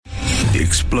The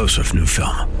explosive new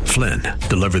film, Flynn,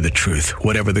 Deliver the Truth,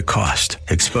 Whatever the Cost,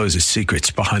 exposes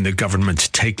secrets behind the government's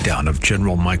takedown of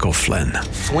General Michael Flynn.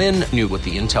 Flynn knew what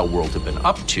the intel world had been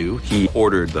up to. He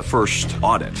ordered the first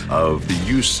audit of the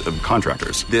use of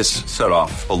contractors. This set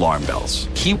off alarm bells.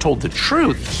 He told the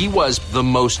truth. He was the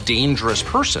most dangerous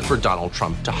person for Donald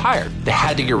Trump to hire. They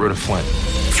had to get rid of Flynn.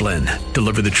 Flynn,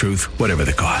 Deliver the Truth, Whatever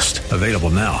the Cost. Available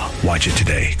now. Watch it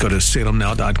today. Go to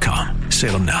salemnow.com.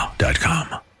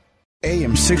 salemnow.com.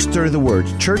 AM 630 The Word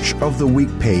Church of the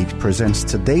Week page presents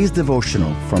today's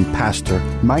devotional from Pastor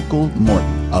Michael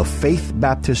Morton of Faith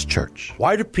Baptist Church.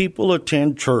 Why do people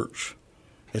attend church?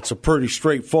 It's a pretty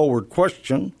straightforward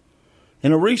question.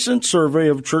 In a recent survey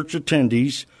of church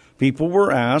attendees, people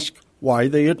were asked why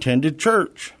they attended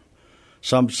church.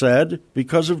 Some said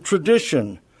because of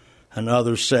tradition, and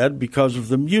others said because of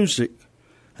the music,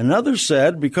 and others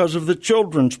said because of the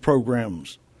children's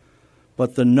programs.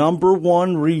 But the number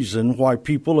one reason why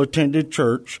people attended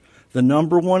church, the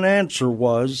number one answer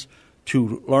was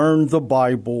to learn the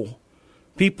Bible.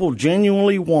 People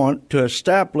genuinely want to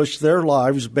establish their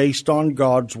lives based on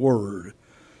God's Word.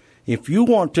 If you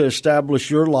want to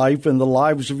establish your life and the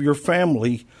lives of your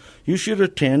family, you should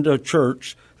attend a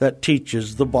church that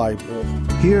teaches the Bible.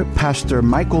 Hear Pastor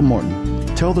Michael Morton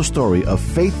tell the story of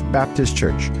Faith Baptist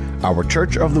Church, our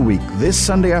Church of the Week, this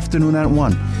Sunday afternoon at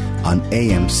 1 on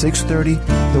AM 630,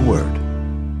 The Word.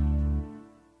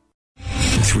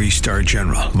 Three-star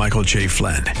General Michael J.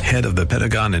 Flynn, head of the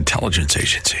Pentagon Intelligence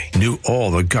Agency, knew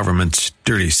all the government's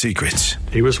dirty secrets.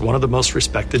 He was one of the most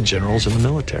respected generals in the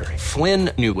military. Flynn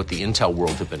knew what the intel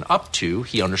world had been up to.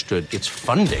 He understood its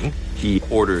funding. He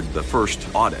ordered the first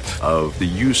audit of the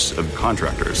use of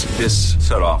contractors. This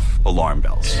set off alarm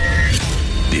bells.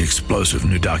 The explosive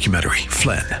new documentary,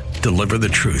 Flynn, Deliver the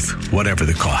Truth, Whatever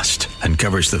the Cost,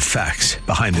 uncovers the facts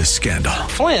behind this scandal.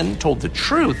 Flynn told the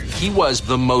truth. He was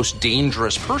the most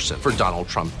dangerous person for Donald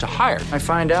Trump to hire. I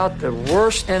find out the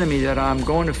worst enemy that I'm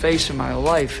going to face in my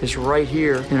life is right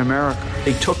here in America.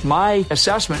 They took my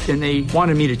assessment and they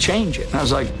wanted me to change it. And I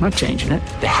was like, I'm not changing it.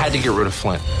 They had to get rid of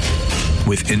Flynn.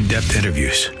 With in-depth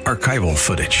interviews, archival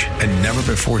footage, and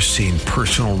never-before-seen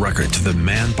personal records of the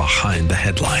man behind the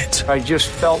headlines. I just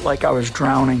felt like I was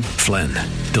drowning. Flynn,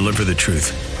 Deliver the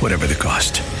Truth, Whatever the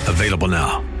Cost. Available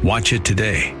now. Watch it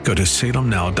today. Go to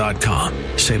salemnow.com.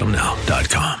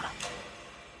 salemnow.com.